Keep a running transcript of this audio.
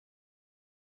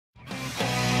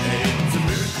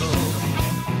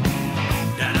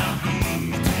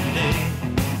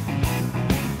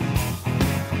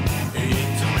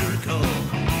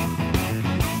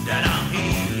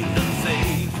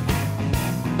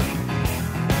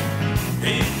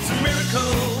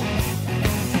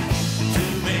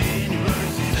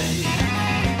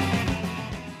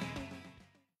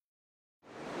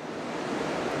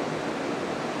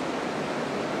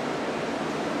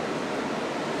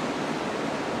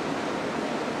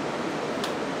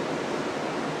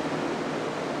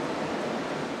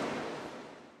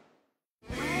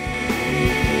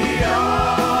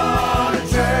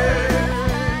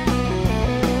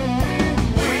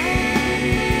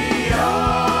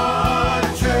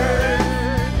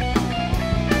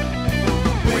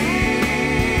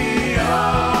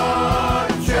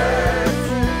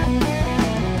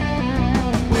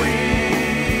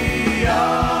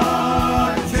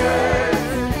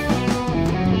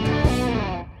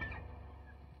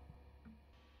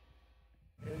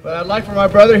But I'd like for my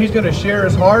brother, he's going to share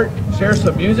his heart, share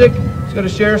some music. He's going to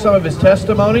share some of his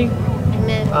testimony.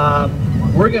 Amen.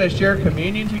 We're going to share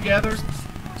communion together.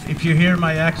 If you hear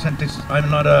my accent,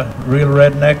 I'm not a real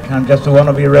redneck. I'm just a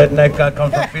wannabe redneck. I come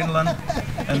from Finland,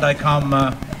 and I come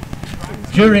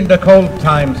during the cold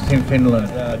times in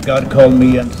Finland. God called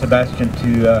me and Sebastian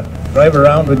to drive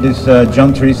around with this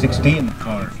John 3:16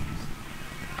 car.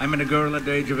 I met a girl at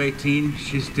the age of 18.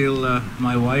 She's still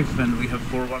my wife, and we have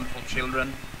 4 wonderful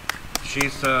children.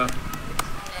 She's, I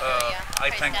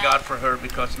thank God for her,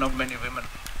 because not many women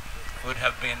would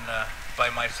have been by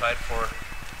my side for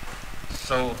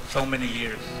so many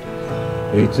years.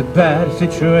 It's a bad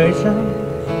situation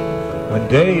when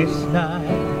day is night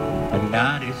and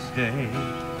night is day.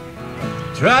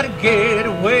 Try to get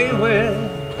away with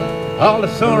all the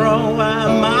sorrow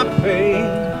and my pain.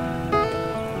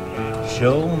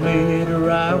 Show me the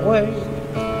right way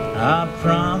out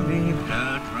from the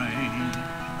blood rain.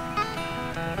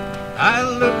 I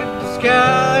look at the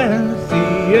sky and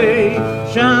see a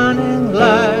shining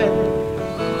light.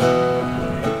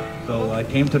 I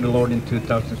came to the Lord in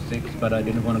 2006, but I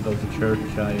didn't want to go to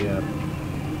church. I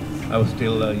was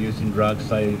still using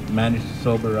drugs. I managed to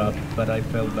sober up, but I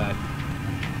fell back.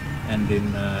 And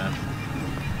in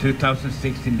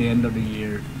 2016, the end of the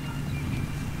year,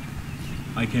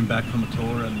 I came back from a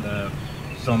tour and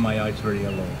saw my eyes very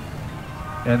yellow.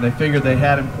 And they figured they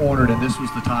had him cornered, and this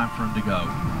was the time for him to go.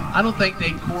 I don't think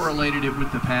they correlated it with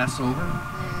the Passover.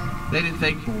 They didn't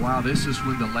think, well, wow, this is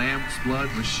when the lamb's blood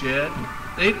was shed.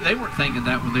 They weren't thinking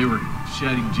that when they were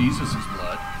shedding Jesus'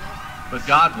 blood, but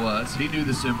God was. He knew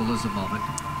the symbolism of it.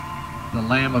 The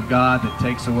Lamb of God that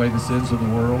takes away the sins of the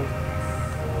world.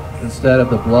 Instead of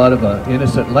the blood of an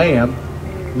innocent lamb,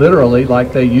 literally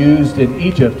like they used in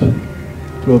Egypt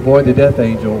to avoid the death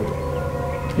angel,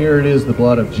 here it is, the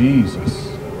blood of Jesus.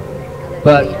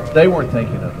 But they weren't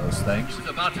thinking of those things. He was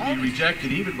about to be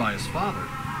rejected even by his father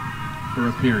for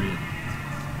a period,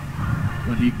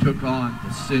 when he took on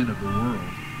the sin of the world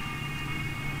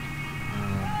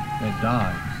and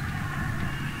died.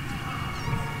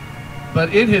 But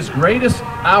in his greatest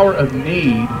hour of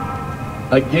need,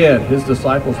 again, his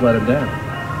disciples let him down.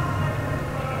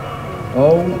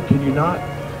 Oh, can you not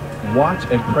watch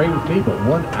and pray with me but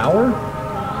 1 hour?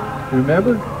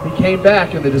 Remember? He came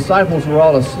back and the disciples were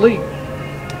all asleep.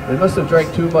 They must have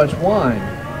drank too much wine.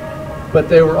 But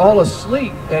they were all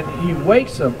asleep, and he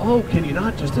wakes them. Oh, can you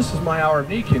not just, this is my hour of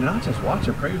need, can you not just watch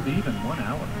and pray with me even 1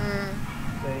 hour?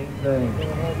 Same thing.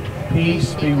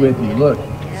 Peace be with you. Look,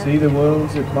 see the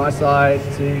wounds at my side,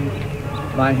 see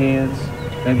my hands,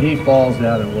 and he falls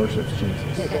down and worships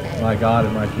Jesus, my God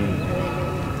and my King.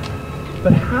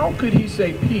 But how could he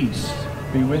say, peace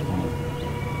be with you?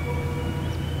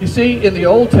 You see, in the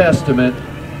Old Testament,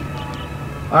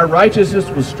 our righteousness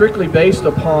was strictly based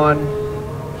upon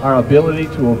our ability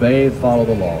to obey and follow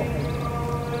the law.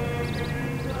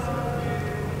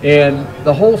 And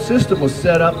the whole system was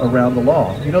set up around the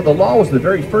law. You know, the law was the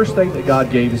very first thing that God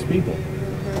gave his people.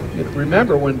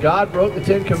 Remember, when God wrote the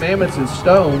 10 Commandments in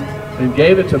stone and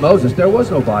gave it to Moses, there was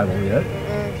no Bible yet.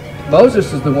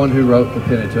 Moses is the one who wrote the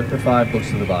Pentateuch, the 5 books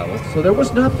of the Bible. So there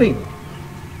was nothing.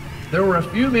 There were a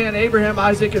few men, Abraham,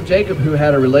 Isaac, and Jacob, who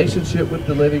had a relationship with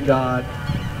the living God.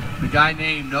 The guy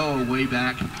named Noah way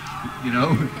back, you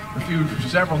know,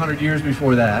 several hundred years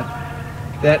before that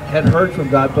had heard from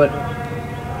God, but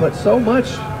so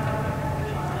much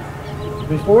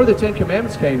before the 10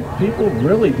 Commandments came, people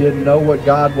really didn't know what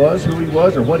God was, who he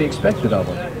was, or what he expected of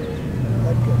them.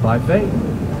 By faith.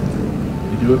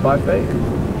 You do it by faith.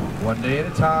 One day at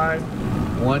a time,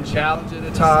 one challenge at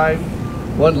a time,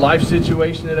 one life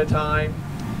situation at a time.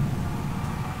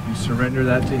 You surrender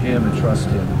that to him and trust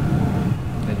him,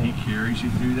 and he carries you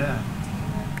through that.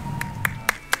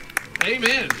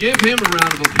 Amen. Give him a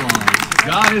round of applause.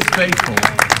 God is faithful.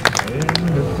 In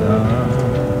the sun.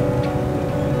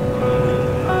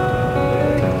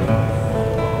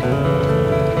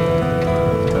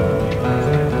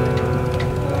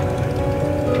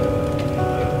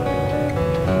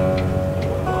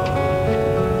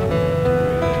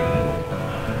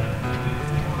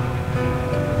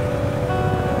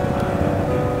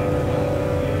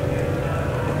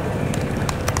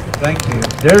 Thank you.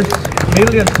 There's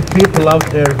millions of people out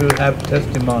there who have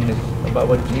testimonies about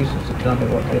what Jesus has done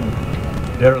in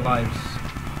their lives.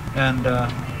 And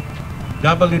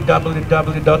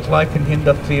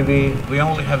www.likeandhim.tv, we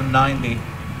only have 90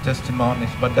 testimonies,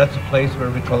 but that's a place where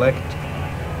we collect.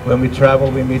 When we travel,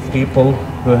 we meet people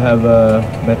who have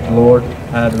met the Lord,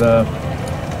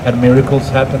 had miracles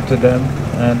happen to them,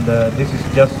 and this is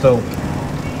just so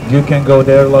you can go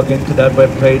there, log into that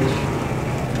webpage,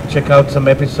 check out some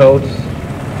episodes,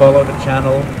 follow the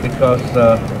channel, because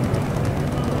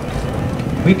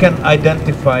we can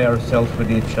identify ourselves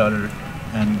with each other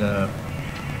and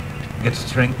get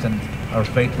strengthened. Our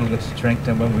faith will get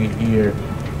strengthened when we hear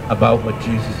about what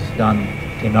Jesus has done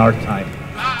in our time.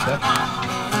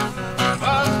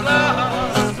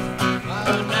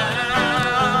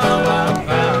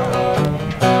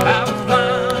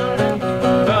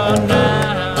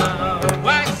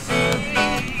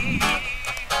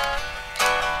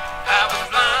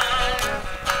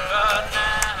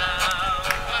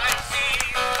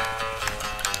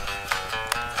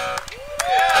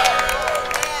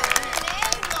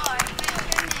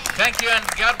 Thank you, and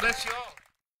God bless you all.